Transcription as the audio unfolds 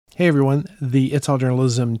Hey everyone, the It's All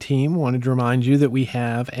Journalism team wanted to remind you that we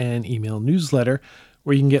have an email newsletter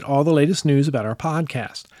where you can get all the latest news about our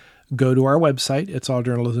podcast. Go to our website,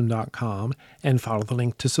 itsalljournalism.com, and follow the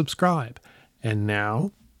link to subscribe. And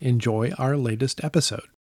now, enjoy our latest episode.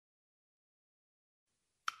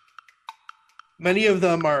 Many of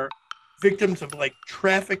them are victims of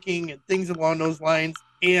trafficking and things along those lines.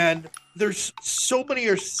 And there's so many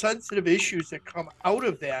are sensitive issues that come out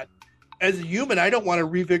of that. As a human, I don't want to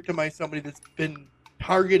re-victimize somebody that's been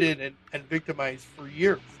targeted and victimized for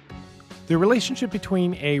years. The relationship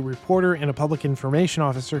between a reporter and a public information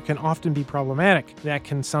officer can often be problematic. That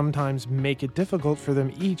can sometimes make it difficult for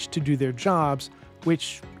them each to do their jobs,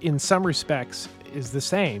 which in some respects is the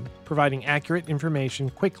same, providing accurate information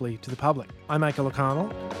quickly to the public. I'm Michael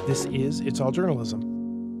O'Connell. This is It's All Journalism.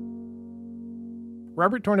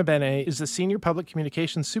 Robert Tornabene is the Senior Public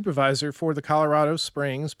Communications Supervisor for the Colorado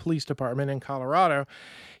Springs Police Department in Colorado.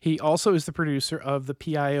 He also is the producer of the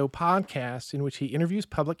PIO Podcast, in which he interviews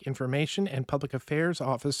public information and public affairs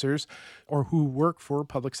officers or who work for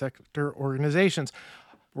public sector organizations.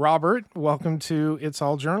 Robert, welcome to It's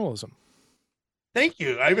All Journalism. Thank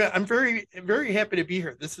you. I'm very, very happy to be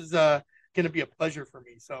here. This is going to be a pleasure for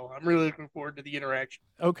me. So I'm really looking forward to the interaction.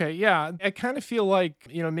 Okay. Yeah. I kind of feel like,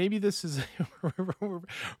 maybe this is,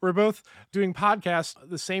 we're both doing podcasts,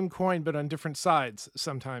 the same coin, but on different sides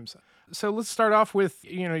sometimes. So let's start off with,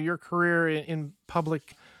 your career in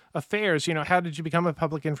public affairs. How did you become a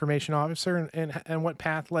public information officer and what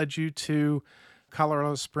path led you to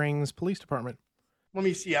Colorado Springs Police Department? Let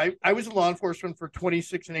me see. I was in law enforcement for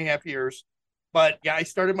 26 and a half years, but yeah, I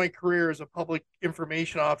started my career as a public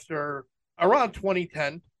information officer around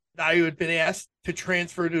 2010. I had been asked to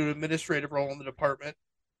transfer to an administrative role in the department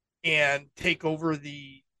and take over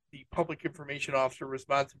the public information officer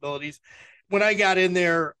responsibilities. When I got in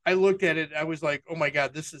there, I looked at it. I was like, oh my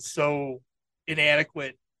God, this is so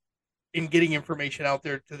inadequate in getting information out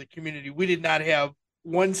there to the community. We did not have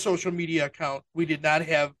one social media account. We did not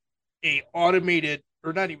have a automated,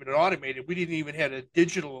 or not even an automated, we didn't even have a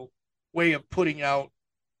digital way of putting out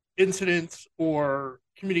incidents or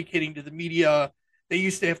communicating to the media. They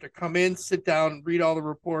used to have to come in, sit down, read all the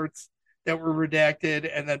reports that were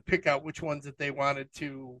redacted, and then pick out which ones that they wanted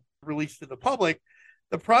to release to the public.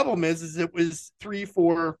 The problem is it was 3,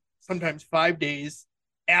 4, sometimes 5 days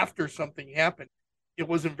after something happened. It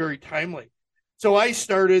wasn't very timely. So I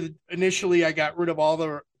got rid of all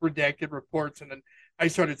the redacted reports, and then I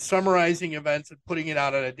started summarizing events and putting it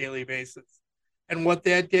out on a daily basis. And what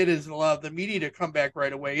that did is allow the media to come back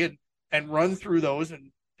right away and run through those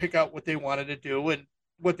and pick out what they wanted to do and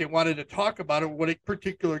what they wanted to talk about or what a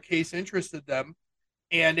particular case interested them.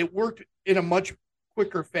 And it worked in a much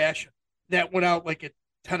quicker fashion. That went out at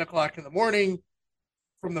 10 o'clock in the morning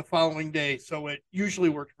from the following day. So it usually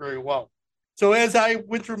worked very well. So as I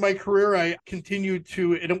went through my career, I continued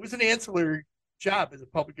to, and it was an ancillary job as a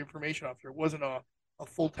public information officer. It wasn't a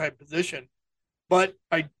full-time position. But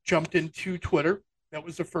I jumped into Twitter. That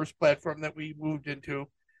was the first platform that we moved into.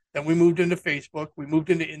 Then we moved into Facebook. We moved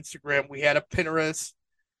into Instagram. We had a Pinterest.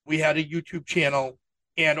 We had a YouTube channel.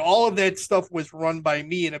 And all of that stuff was run by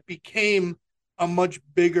me. And it became a much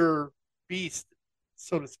bigger beast,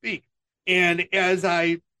 so to speak. And as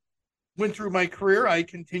I went through my career, I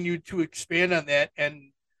continued to expand on that.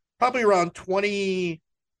 And probably around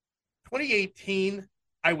 2018,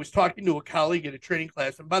 I was talking to a colleague at a training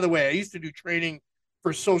class. And by the way, I used to do training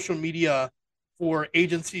for social media for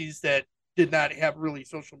agencies that did not have really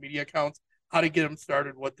social media accounts, how to get them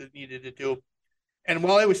started, what they needed to do. And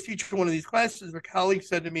while I was teaching one of these classes, a colleague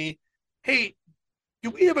said to me, hey,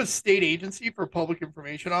 do we have a state agency for public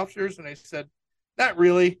information officers? And I said, not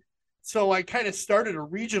really. So I kind of started a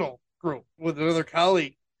regional group with another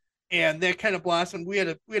colleague, and that kind of blossomed. We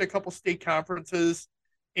had a couple state conferences.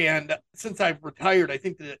 And since I've retired, I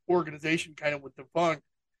think the organization kind of went defunct,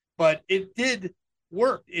 but it did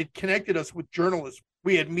work. It connected us with journalists.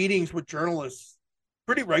 We had meetings with journalists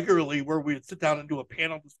pretty regularly where we would sit down and do a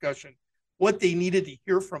panel discussion, what they needed to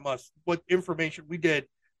hear from us, what information we did,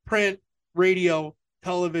 print, radio,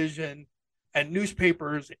 television, and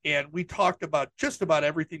newspapers. And we talked about just about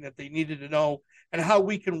everything that they needed to know and how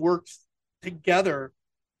we can work together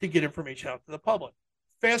to get information out to the public.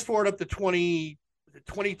 Fast forward up to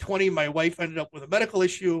 2020, my wife ended up with a medical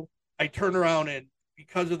issue. I turned around, and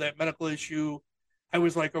because of that medical issue, I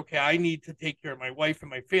was like, okay, I need to take care of my wife and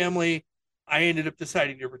my family. I ended up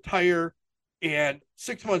deciding to retire. And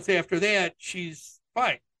 6 months after that, she's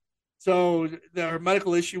fine. So her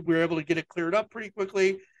medical issue, we were able to get it cleared up pretty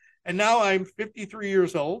quickly. And now I'm 53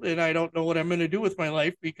 years old, and I don't know what I'm going to do with my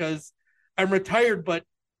life because I'm retired,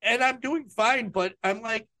 and I'm doing fine. But I'm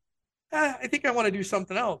like, I think I want to do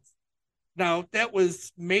something else. Now, that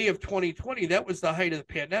was May of 2020. That was the height of the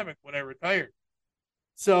pandemic when I retired.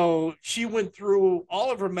 So she went through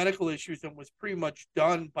all of her medical issues and was pretty much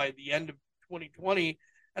done by the end of 2020.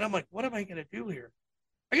 And I'm like, what am I going to do here?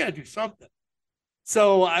 I got to do something.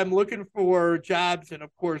 So I'm looking for jobs. And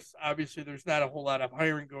of course, obviously, there's not a whole lot of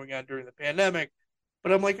hiring going on during the pandemic.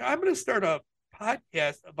 But I'm like, I'm going to start a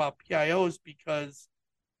podcast about PIOs because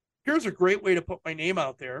here's a great way to put my name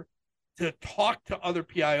out there, to talk to other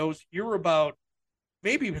PIOs, hear about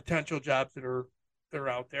maybe potential jobs that are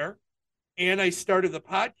out there. And I started the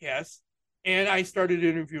podcast and I started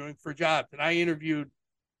interviewing for jobs. And I interviewed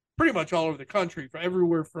pretty much all over the country, for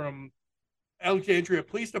everywhere from Alexandria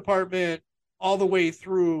Police Department all the way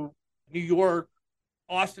through New York,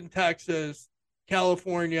 Austin, Texas,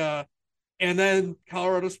 California, and then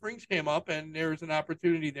Colorado Springs came up, and there was an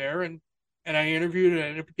opportunity there, and I interviewed and I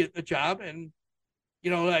ended up getting the job. And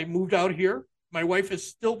I moved out here. My wife is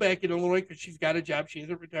still back in Illinois because she's got a job. She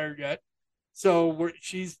hasn't retired yet, so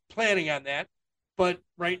she's planning on that. But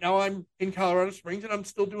right now I'm in Colorado Springs and I'm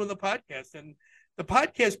still doing the podcast. And the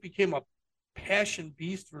podcast became a passion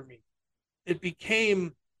beast for me. It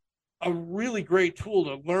became a really great tool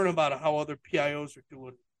to learn about how other PIOs are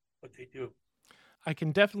doing what they do. I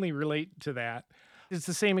can definitely relate to that. It's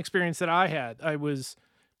the same experience that I had. I was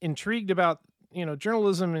intrigued about,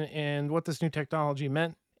 journalism and what this new technology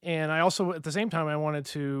meant. And I also, at the same time, I wanted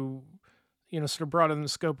to, sort of broaden the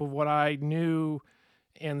scope of what I knew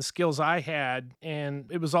and the skills I had. And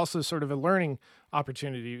it was also sort of a learning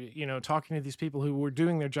opportunity, talking to these people who were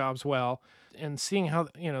doing their jobs well and seeing how,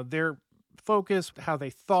 their focus, how they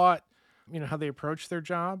thought, how they approached their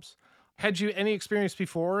jobs. Had you any experience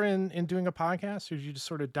before in doing a podcast, or did you just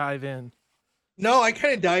sort of dive in? No, I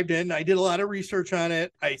kind of dived in. I did a lot of research on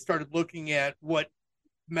it. I started looking at what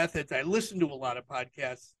methods. I listened to a lot of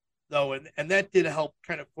podcasts, though, and that did help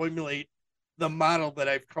kind of formulate the model that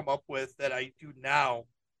I've come up with that I do now.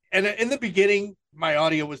 And in the beginning, my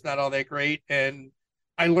audio was not all that great, and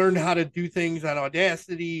I learned how to do things on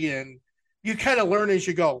Audacity, and you kind of learn as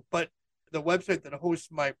you go. But the website that hosts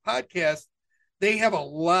my podcast, they have a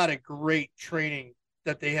lot of great training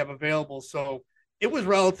that they have available. So it was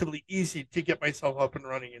relatively easy to get myself up and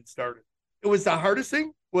running and started. It was the hardest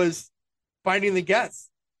thing was finding the guests.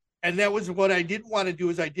 And that was what I didn't want to do,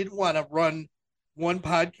 is I didn't want to run one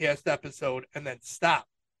podcast episode and then stop.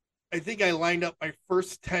 I think I lined up my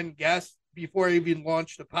first 10 guests before I even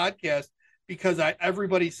launched the podcast, because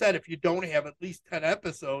everybody said, if you don't have at least 10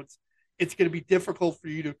 episodes, it's going to be difficult for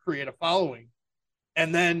you to create a following.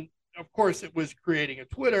 And then, of course, it was creating a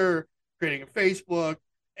Twitter, creating a Facebook,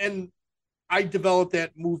 and I developed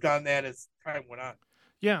that, moved on that as time went on.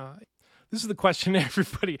 Yeah. This is the question to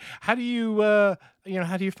everybody. How do you,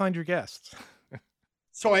 how do you find your guests?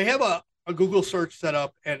 So I have a Google search set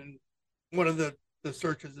up, and one of the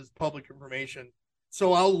searches is public information.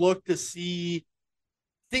 So I'll look to see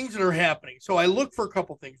things that are happening. So I look for a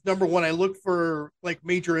couple things. Number one, I look for like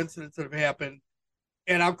major incidents that have happened,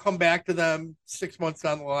 and I'll come back to them 6 months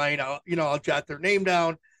down the line. I'll jot their name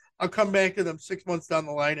down. I'll come back to them 6 months down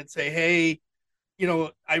the line and say, hey,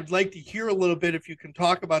 I'd like to hear a little bit if you can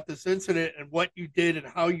talk about this incident and what you did and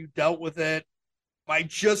how you dealt with it. I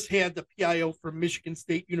just had the PIO from Michigan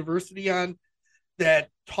State University on that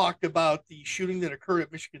talked about the shooting that occurred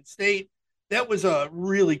at Michigan State. That was a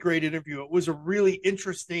really great interview. It was a really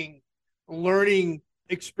interesting learning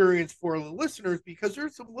experience for the listeners, because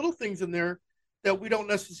there's some little things in there that we don't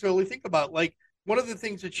necessarily think about. Like, one of the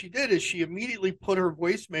things that she did is she immediately put her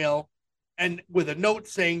voicemail and with a note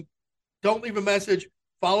saying, don't leave a message,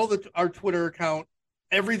 follow our Twitter account.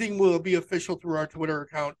 Everything will be official through our Twitter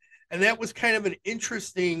account. And that was kind of an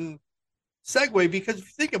interesting segue, because if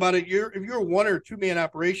you think about it, if you're a 1 or 2 man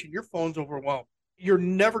operation, your phone's overwhelmed. You're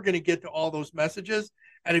never going to get to all those messages.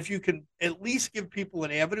 And if you can at least give people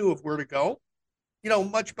an avenue of where to go,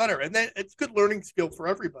 much better. And that it's good learning skill for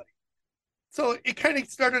everybody. So it kind of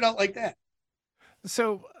started out like that.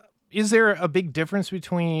 So is there a big difference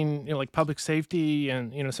between, like public safety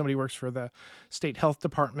and, somebody who works for the state health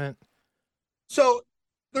department? So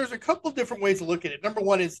there's a couple different ways to look at it. Number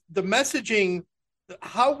one is the messaging,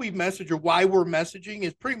 how we message or why we're messaging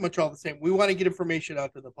is pretty much all the same. We want to get information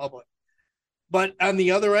out to the public. But on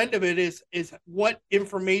the other end of it is what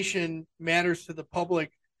information matters to the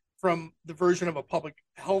public from the version of a public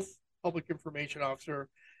information officer.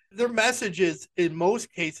 Their message is, in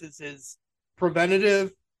most cases, is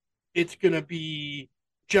preventative. It's going to be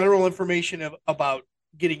general information about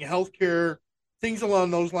getting health care, things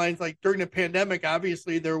along those lines. Like during the pandemic,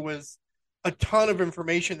 obviously, there was a ton of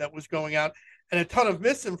information that was going out and a ton of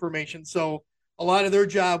misinformation. So a lot of their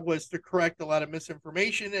job was to correct a lot of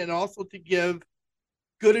misinformation and also to give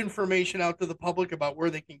good information out to the public about where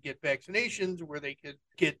they can get vaccinations, where they could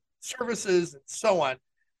get services, and so on.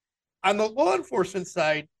 On the law enforcement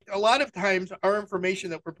side, a lot of times our information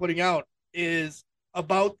that we're putting out is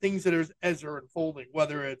about things that are as they're unfolding,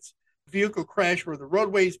 whether it's a vehicle crash where the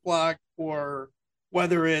roadway's blocked, or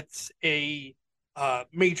whether it's a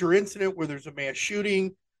major incident where there's a mass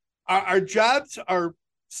shooting. Our jobs are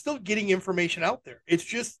still getting information out there. It's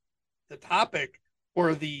just the topic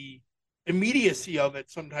or the immediacy of it.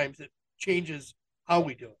 Sometimes it changes how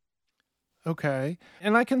we do it. Okay.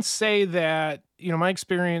 And I can say that, my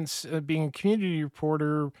experience being a community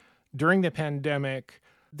reporter during the pandemic,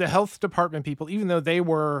 the health department people, even though they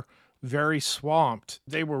were very swamped,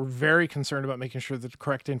 they were very concerned about making sure that the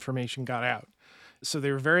correct information got out. So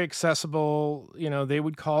they were very accessible. They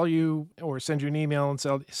would call you or send you an email and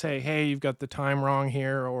say, hey, you've got the time wrong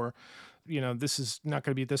here, or, this is not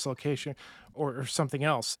going to be at this location, or something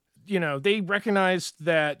else. They recognized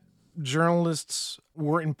that journalists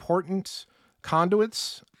were important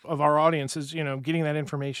conduits of our audiences, getting that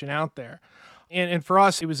information out there. And for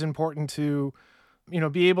us, it was important to,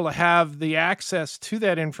 be able to have the access to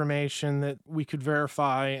that information that we could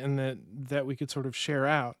verify and that we could sort of share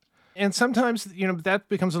out. And sometimes, that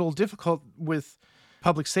becomes a little difficult with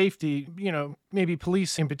public safety, maybe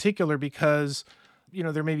police in particular, because,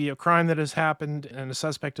 there may be a crime that has happened and a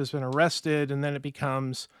suspect has been arrested, and then it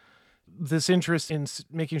becomes this interest in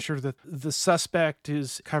making sure that the suspect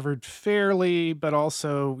is covered fairly, but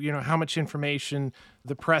also, how much information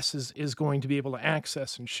the press is going to be able to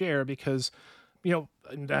access and share, because,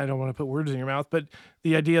 and I don't want to put words in your mouth, but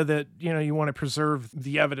the idea that, you want to preserve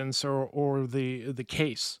the evidence or the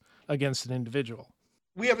case against an individual.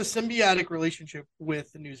 We have a symbiotic relationship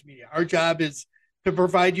with the news media. Our job is to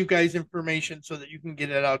provide you guys information so that you can get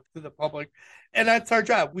it out to the public. And that's our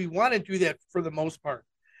job. We want to do that for the most part.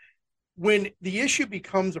 When the issue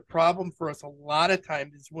becomes a problem for us a lot of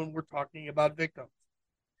times is when we're talking about victims.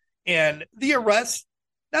 And the arrest,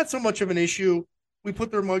 not so much of an issue. We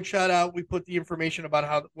put their mugshot out. We put the information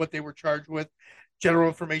about what they were charged with, general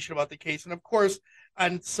information about the case. And of course,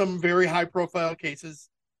 on some very high profile cases,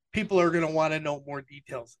 people are going to want to know more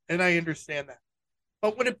details. And I understand that.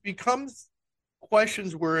 But when it becomes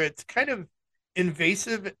questions where it's kind of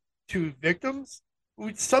invasive to victims,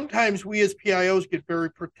 sometimes we as PIOs get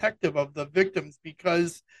very protective of the victims,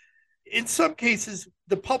 because in some cases,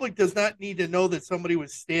 the public does not need to know that somebody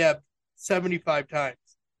was stabbed 75 times.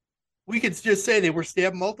 We could just say they were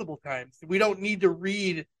stabbed multiple times. We don't need to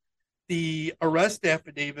read the arrest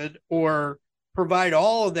affidavit or provide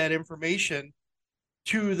all of that information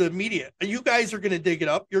to the media. You guys are going to dig it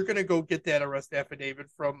up. You're going to go get that arrest affidavit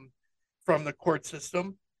from the court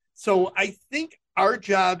system. So I think our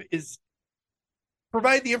job is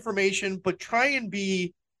provide the information, but try and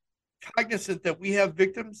be cognizant that we have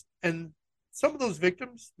victims, and some of those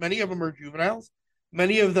victims, many of them are juveniles.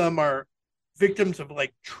 Many of them are victims of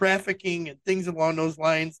like trafficking and things along those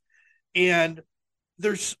lines. And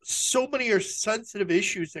there's so many sensitive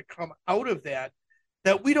issues that come out of that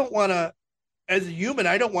we don't want to, as a human,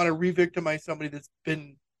 I don't want to re-victimize somebody that's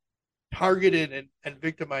been targeted and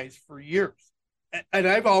victimized for years. And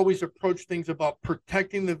I've always approached things about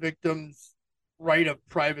protecting the victim's right of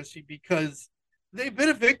privacy, because they've been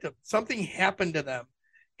a victim. Something happened to them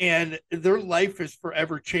and their life is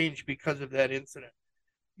forever changed because of that incident.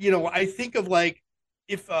 I think of like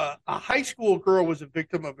if a high school girl was a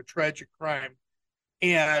victim of a tragic crime,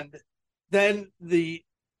 and then the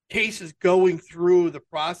case is going through the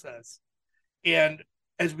process, and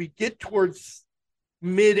as we get towards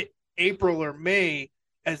mid-April or May,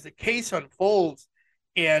 as the case unfolds,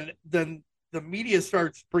 and then the media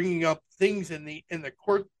starts bringing up things in the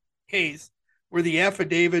court case where the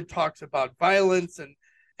affidavit talks about violence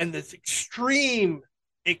and this extreme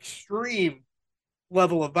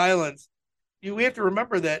level of violence, you have to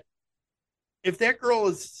remember that if that girl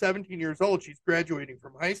is 17 years old, she's graduating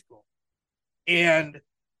from high school, and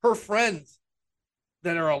her friends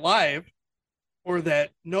that are alive or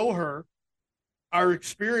that know her are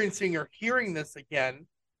experiencing or hearing this again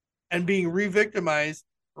and being re-victimized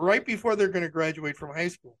right before they're going to graduate from high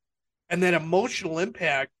school. And that emotional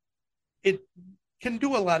impact, it can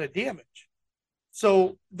do a lot of damage.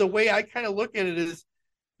 So the way I kind of look at it is,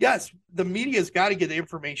 yes, the media's got to get the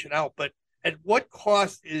information out, but at what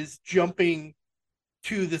cost is jumping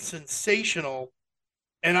to the sensational?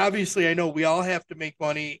 And obviously, I know we all have to make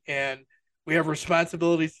money and we have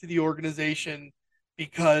responsibilities to the organization,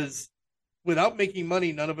 because without making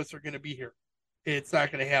money, none of us are going to be here. It's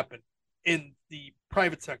not going to happen in the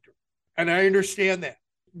private sector. And I understand that.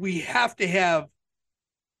 we have to have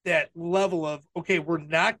that level of, okay, we're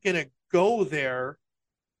not going to go there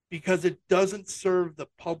because it doesn't serve the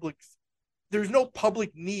public's, there's no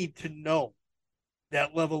public need to know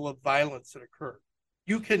that level of violence that occurred.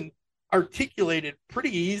 You can articulate it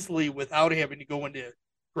pretty easily without having to go into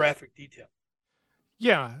graphic detail.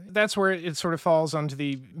 Yeah, that's where it sort of falls onto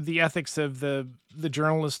the ethics of the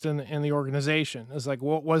journalist and the organization. It's like,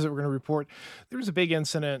 what was it we're going to report? There was a big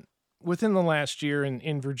incident within the last year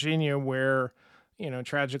in Virginia where,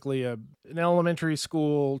 tragically, an elementary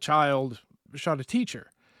school child shot a teacher.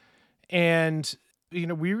 And,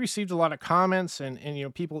 we received a lot of comments and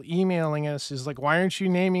people emailing us is like, why aren't you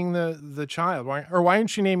naming the child? Why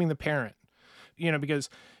aren't you naming the parent? Because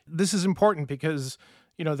this is important because,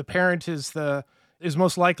 the parent is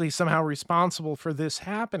most likely somehow responsible for this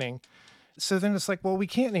happening. So then it's like, well, we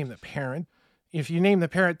can't name the parent. If you name the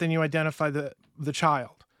parent, then you identify the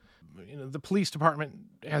child. The police department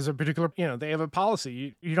has a particular, they have a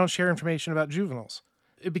policy. You don't share information about juveniles.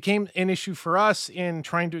 It became an issue for us in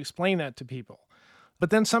trying to explain that to people. But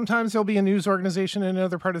then sometimes there'll be a news organization in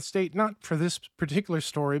another part of the state, not for this particular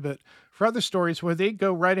story, but for other stories where they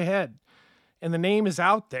go right ahead and the name is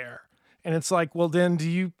out there. And it's like, well, then do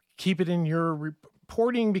you keep it in your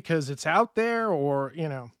reporting because it's out there? Or,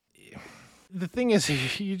 the thing is,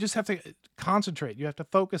 you just have to concentrate. You have to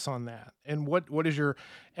focus on that. And what is your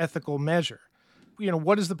ethical measure?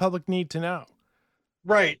 What does the public need to know?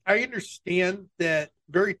 Right. I understand that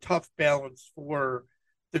very tough balance for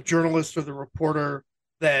the journalist or the reporter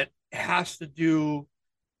that has to do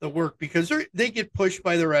the work because they get pushed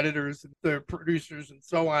by their editors and their producers and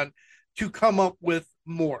so on to come up with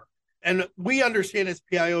more. And we understand as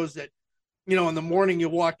PIOs that, in the morning you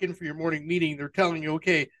walk in for your morning meeting, they're telling you,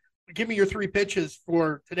 okay, give me your 3 pitches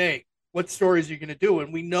for today. What stories are you going to do?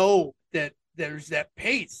 And we know that there's that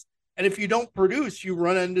pace. And if you don't produce, you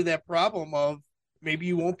run into that problem of maybe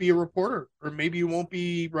you won't be a reporter or maybe you won't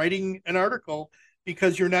be writing an article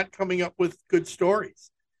because you're not coming up with good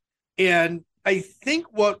stories. And I think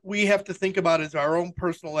what we have to think about is our own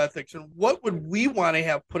personal ethics and what would we want to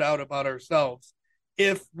have put out about ourselves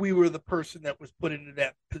if we were the person that was put into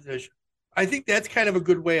that position. I think that's kind of a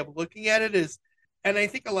good way of looking at it is, and I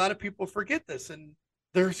think a lot of people forget this, and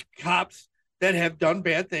there's cops that have done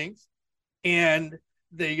bad things and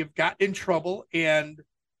they have gotten in trouble. And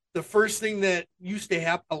the first thing that used to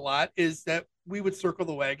happen a lot is that we would circle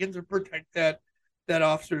the wagons and protect that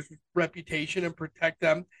officer's reputation and protect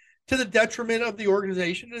them to the detriment of the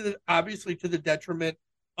organization and obviously to the detriment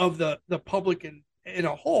of the public in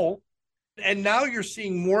a whole. And now you're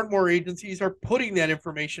seeing more and more agencies are putting that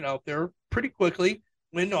information out there pretty quickly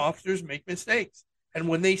when officers make mistakes and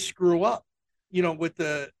when they screw up. With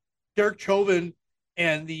the Derek Chauvin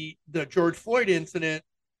and the George Floyd incident,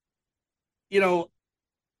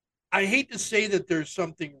 I hate to say that there's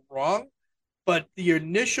something wrong, but the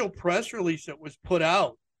initial press release that was put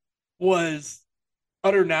out was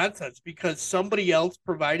utter nonsense because somebody else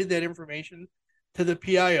provided that information to the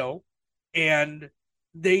PIO and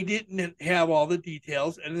they didn't have all the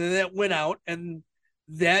details. And then that went out and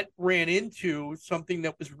that ran into something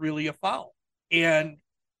that was really a foul. And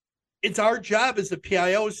it's our job as the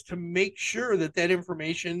PIOs to make sure that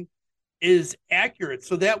information is accurate.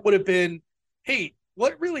 So that would have been, hey,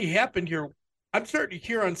 what really happened here? I'm starting to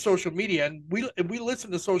hear on social media, and we listen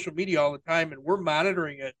to social media all the time, and we're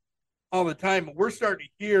monitoring it all the time. And we're starting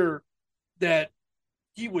to hear that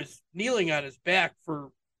he was kneeling on his back for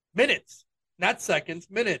minutes, not seconds,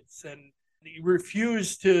 minutes, and he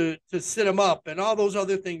refused to sit him up and all those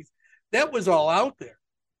other things. That was all out there.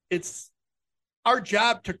 It's our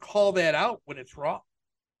job to call that out when it's wrong.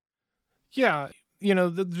 Yeah.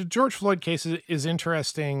 The George Floyd case is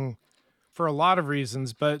interesting for a lot of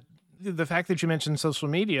reasons, but the fact that you mentioned social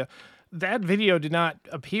media, that video did not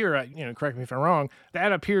appear, correct me if I'm wrong,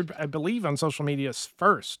 that appeared, I believe, on social media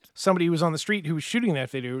first. Somebody who was on the street who was shooting that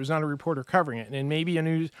video. It was not a reporter covering it. And maybe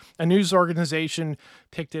a news organization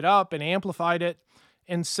picked it up and amplified it.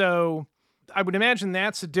 And so I would imagine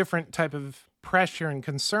that's a different type of pressure and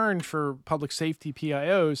concern for public safety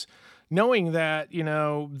PIOs, knowing that,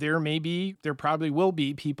 there probably will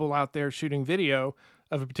be people out there shooting video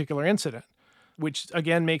of a particular incident, which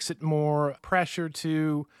again makes it more pressure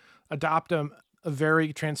to adopt a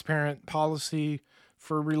very transparent policy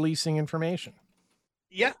for releasing information.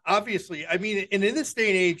 Yeah, obviously. I mean, and in this day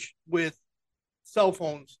and age with cell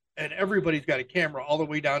phones and everybody's got a camera all the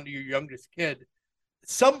way down to your youngest kid,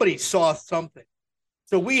 somebody saw something.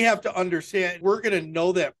 So we have to understand, we're going to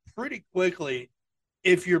know that pretty quickly.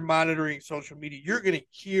 If you're monitoring social media, you're going to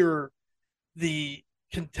hear the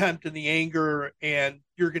contempt and the anger, and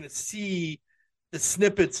you're going to see the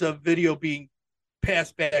snippets of video being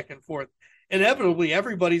passed back and forth. Inevitably,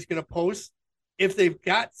 everybody's going to post if they've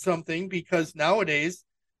got something, because nowadays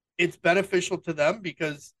it's beneficial to them,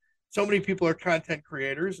 because so many people are content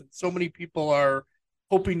creators and so many people are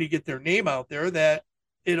hoping to get their name out there, that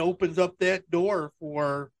it opens up that door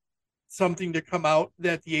for something to come out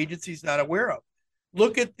that the agency's not aware of.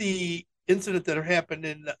 Look at the incident that happened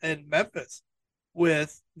in Memphis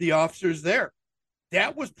with the officers there.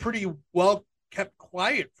 That was pretty well kept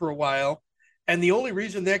quiet for a while. And the only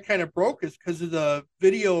reason that kind of broke is because of the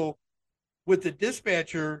video with the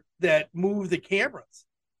dispatcher that moved the cameras.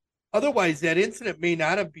 Otherwise, that incident may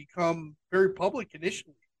not have become very public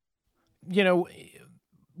initially. You know,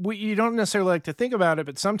 you don't necessarily like to think about it,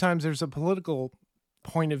 but sometimes there's a political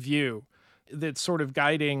point of view that's sort of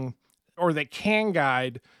guiding, or that can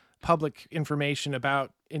guide public information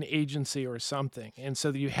about an agency or something. And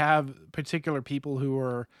so that you have particular people who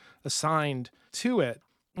are assigned to it.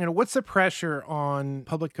 You know, what's the pressure on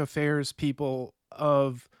public affairs people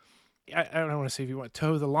of, I don't want to say if you want to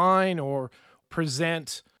toe the line or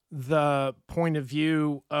present the point of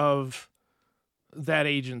view of that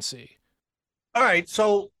agency? All right.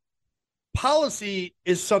 So policy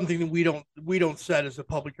is something that we don't set as a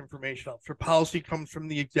public information officer. Policy comes from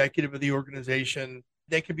the executive of the organization.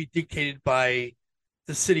 That can be dictated by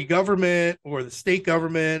the city government or the state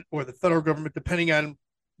government or the federal government, depending on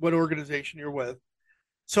what organization you're with.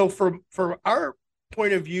 So from our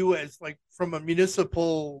point of view, as like from a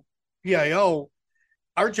municipal PIO,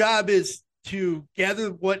 our job is to gather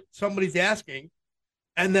what somebody's asking,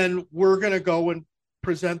 and then we're going to go and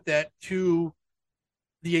present that to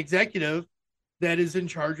the executive that is in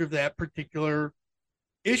charge of that particular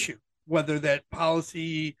issue, whether that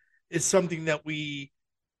policy is something that we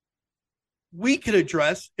could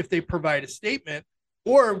address if they provide a statement,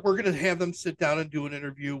 or we're going to have them sit down and do an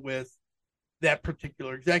interview with that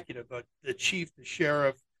particular executive, the chief, the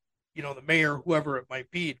sheriff, the mayor, whoever it might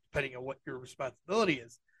be, depending on what your responsibility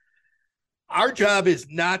is. Our job is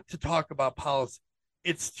not to talk about policy.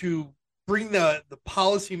 It's to bring the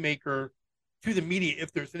policymaker to the media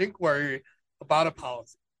if there's an inquiry about a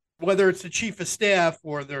policy, whether it's the chief of staff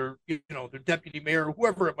or their deputy mayor, or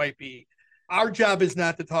whoever it might be. Our job is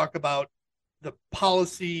not to talk about the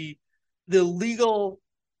policy, the legal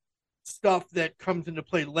stuff that comes into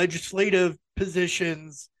play, legislative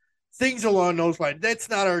positions, things along those lines. That's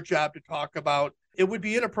not our job to talk about. It would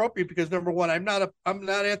be inappropriate because, number one, I'm not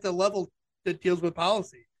at the level that deals with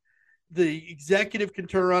policy. The executive can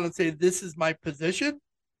turn around and say, this is my position,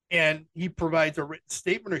 and he provides a written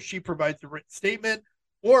statement, or she provides a written statement,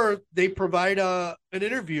 or they provide an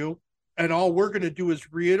interview, and all we're going to do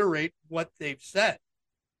is reiterate what they've said.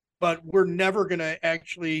 But we're never going to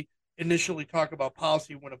actually initially talk about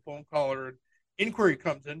policy when a phone call or an inquiry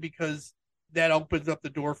comes in, because that opens up the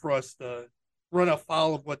door for us to run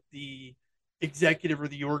afoul of what the executive or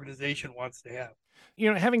the organization wants to have.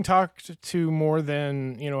 Having talked to more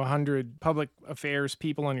than, 100 public affairs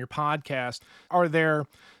people on your podcast, are there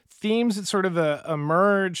themes that sort of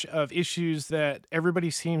emerge of issues that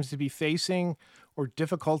everybody seems to be facing, or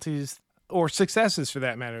difficulties or successes for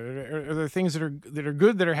that matter? Are there things that are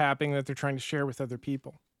good that are happening that they're trying to share with other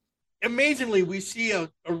people? Amazingly, we see a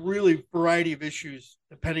really variety of issues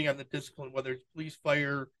depending on the discipline, whether it's police,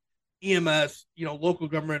 fire, EMS, local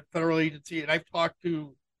government, federal agency. And I've talked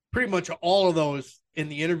to pretty much all of those in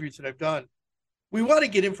the interviews that I've done. We want to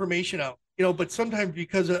get information out, but sometimes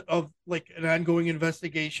because of like an ongoing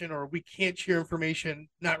investigation, or we can't share information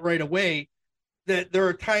not right away, that there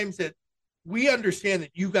are times that we understand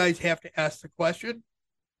that you guys have to ask the question,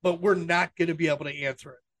 but we're not going to be able to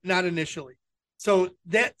answer it, not initially. So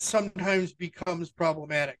that sometimes becomes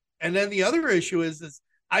problematic. And then the other issue is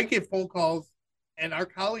I get phone calls, and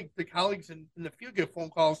the colleagues in the field get phone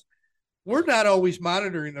calls. We're not always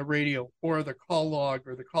monitoring the radio or the call log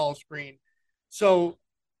or the call screen. So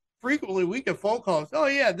frequently we get phone calls. Oh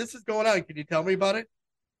yeah, this is going on. Can you tell me about it?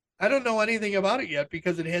 I don't know anything about it yet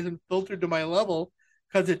because it hasn't filtered to my level,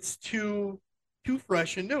 because it's too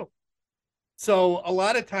fresh and new. So a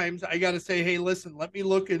lot of times I got to say, hey, listen, let me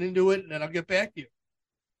look into it, and then I'll get back to you.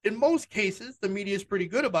 In most cases, the media is pretty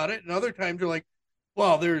good about it. And other times they're like,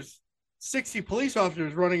 well, there's 60 police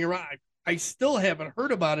officers running around. I still haven't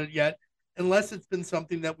heard about it yet, unless it's been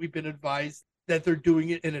something that we've been advised that they're doing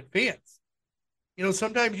it in advance.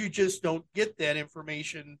 Sometimes you just don't get that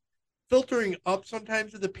information. Filtering up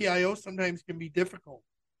sometimes to the PIO sometimes can be difficult.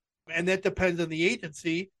 And that depends on the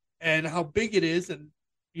agency and how big it is and,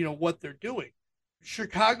 what they're doing.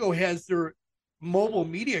 Chicago has their mobile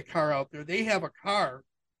media car out there. They have a car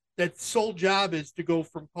that's sole job is to go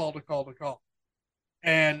from call to call to call.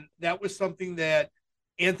 And that was something that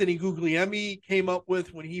Anthony Guglielmi came up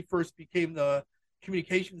with when he first became the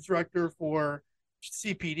communications director for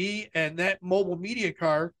CPD. And that mobile media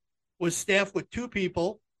car was staffed with two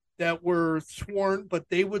people that were sworn, but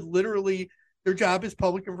they would literally, their job as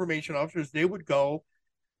public information officers, they would go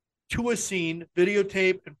to a scene,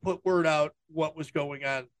 videotape, and put word out what was going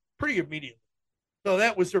on pretty immediately. So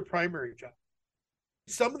that was their primary job.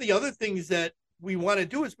 Some of the other things that we want to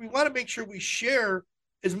do is we want to make sure we share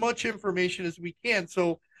as much information as we can.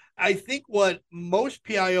 So I think what most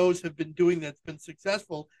PIOs have been doing that's been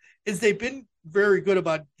successful is they've been very good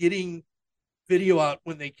about getting video out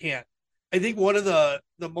when they can. I think one of the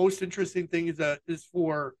most interesting things is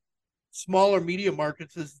for smaller media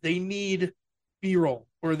markets is they need B-roll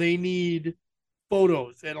or they need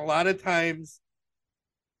photos. And a lot of times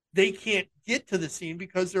they can't get to the scene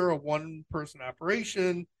because they're a one-person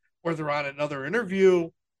operation or they're on another interview.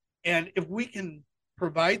 And if we can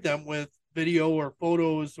provide them with video or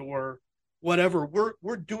photos or whatever,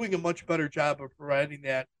 we're doing a much better job of providing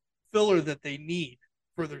that filler that they need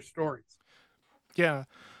for their stories. Yeah.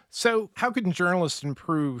 So how can journalists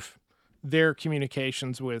improve their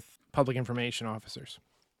communications with public information officers?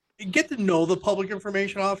 Get to know the public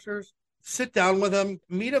information officers, sit down with them,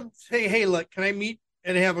 meet them, say, hey, look, can I meet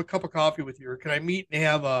and have a cup of coffee with you? Or can I meet and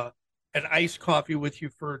have an iced coffee with you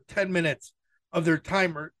for 10 minutes of their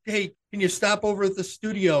time? Or, hey, can you stop over at the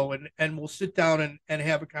studio and we'll sit down and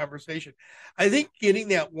have a conversation? I think getting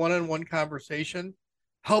that one-on-one conversation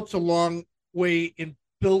helps a long way in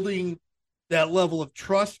building that level of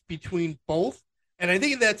trust between both. And I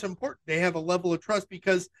think that's important. They have a level of trust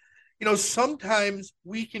because, you know, sometimes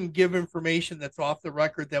we can give information that's off the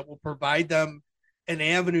record that will provide them an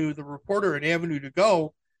avenue, the reporter, an avenue to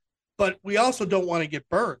go, but we also don't want to get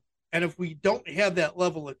burned. And if we don't have that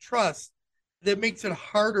level of trust, that makes it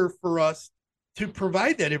harder for us to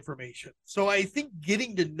provide that information. So I think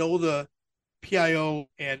getting to know the PIO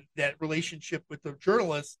and that relationship with the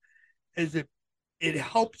journalists is it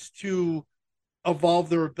helps to evolve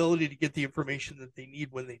their ability to get the information that they need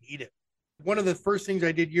when they need it. One of the first things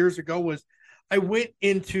I did years ago was I went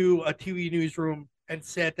into a TV newsroom and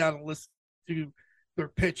sat down and listened to their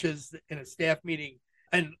pitches in a staff meeting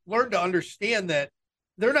and learned to understand that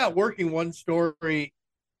they're not working one story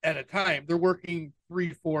at a time. They're working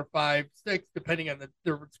 3, 4, 5, 6, depending on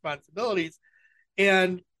their responsibilities.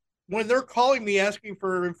 And when they're calling me asking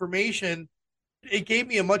for information, it gave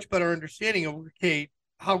me a much better understanding of, okay,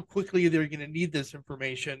 how quickly they're going to need this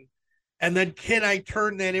information. And then can I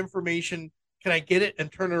turn that information, can I get it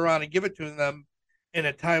and turn it around and give it to them in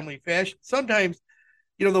a timely fashion? Sometimes,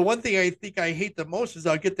 you know, the one thing I think I hate the most is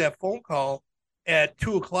I'll get that phone call at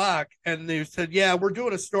 2:00 and they said, yeah, we're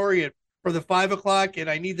doing a story for the 5:00 and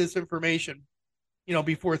I need this information, you know,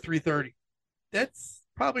 before 3:30. That's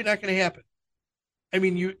probably not going to happen. I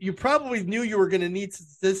mean, you probably knew you were going to need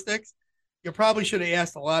statistics. You probably should have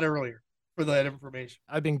asked a lot earlier for that information.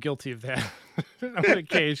 I've been guilty of that on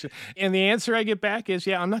occasion. And the answer I get back is,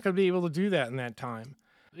 yeah, I'm not going to be able to do that in that time.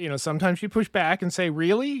 You know, sometimes you push back and say,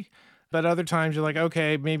 really? But other times you're like,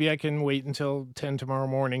 okay, maybe I can wait until 10 tomorrow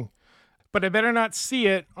morning. But I better not see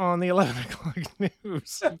it on the 11 o'clock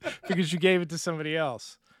news because you gave it to somebody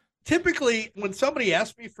else. Typically, when somebody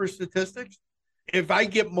asks me for statistics, if I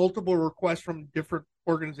get multiple requests from different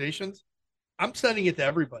organizations, I'm sending it to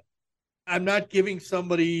everybody. I'm not giving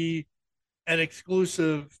somebody an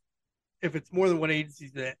exclusive if it's more than one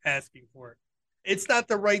agency asking for it. It's not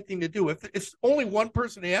the right thing to do. If it's only one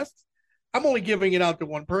person asks, I'm only giving it out to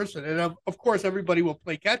one person. And of course, everybody will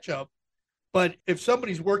play catch up. But if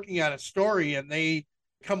somebody's working on a story and they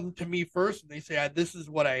come to me first and they say, this is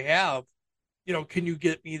what I have, you know, can you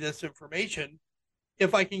get me this information?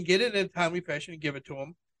 If I can get it in a timely fashion and give it to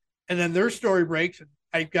them, and then their story breaks, and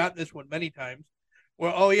I've gotten this one many times,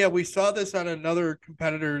 where, oh yeah, we saw this on another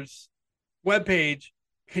competitor's webpage.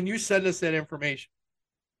 Can you send us that information?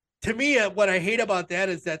 To me, what I hate about that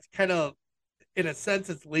is that's kind of, in a sense,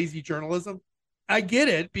 it's lazy journalism. I get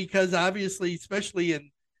it because obviously, especially in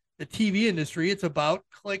the TV industry, it's about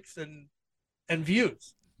clicks and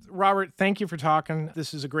views. Robert, thank you for talking.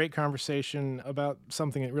 This is a great conversation about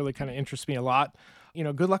something that really kind of interests me a lot. You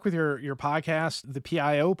know, good luck with your podcast, the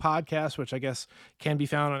PIO Podcast, which I guess can be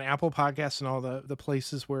found on Apple Podcasts and all the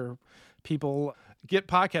places where people get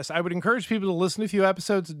podcasts. I would encourage people to listen to a few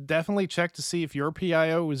episodes. Definitely check to see if your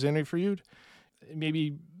PIO was interviewed.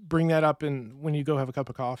 Maybe bring that up when you go have a cup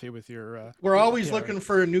of coffee with your... We're always looking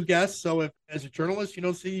for a new guest. So if, as a journalist, you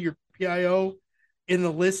don't see your PIO in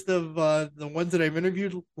the list of the ones that I've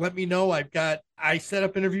interviewed, let me know. I set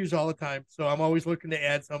up interviews all the time. So I'm always looking to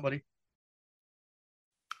add somebody.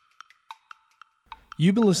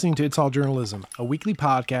 You've been listening to It's All Journalism, a weekly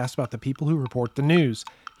podcast about the people who report the news.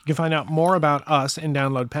 You can find out more about us and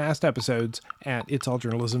download past episodes at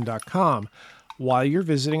itsalljournalism.com. While you're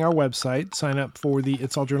visiting our website, sign up for the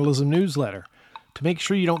It's All Journalism newsletter. To make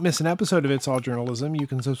sure you don't miss an episode of It's All Journalism, you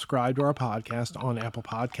can subscribe to our podcast on Apple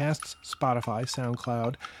Podcasts, Spotify,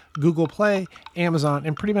 SoundCloud, Google Play, Amazon,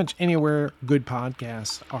 and pretty much anywhere good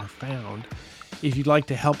podcasts are found. If you'd like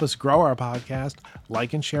to help us grow our podcast,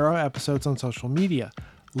 like and share our episodes on social media.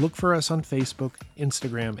 Look for us on Facebook,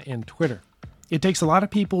 Instagram, and Twitter. It takes a lot of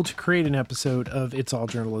people to create an episode of It's All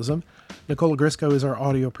Journalism. Nicola Grisco is our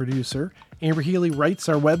audio producer. Amber Healy writes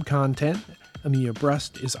our web content. Amelia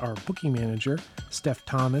Brust is our booking manager. Steph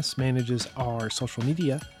Thomas manages our social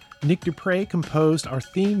media. Nick Dupre composed our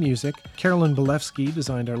theme music. Carolyn Belevsky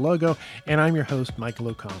designed our logo. And I'm your host, Michael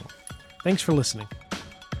O'Connell. Thanks for listening.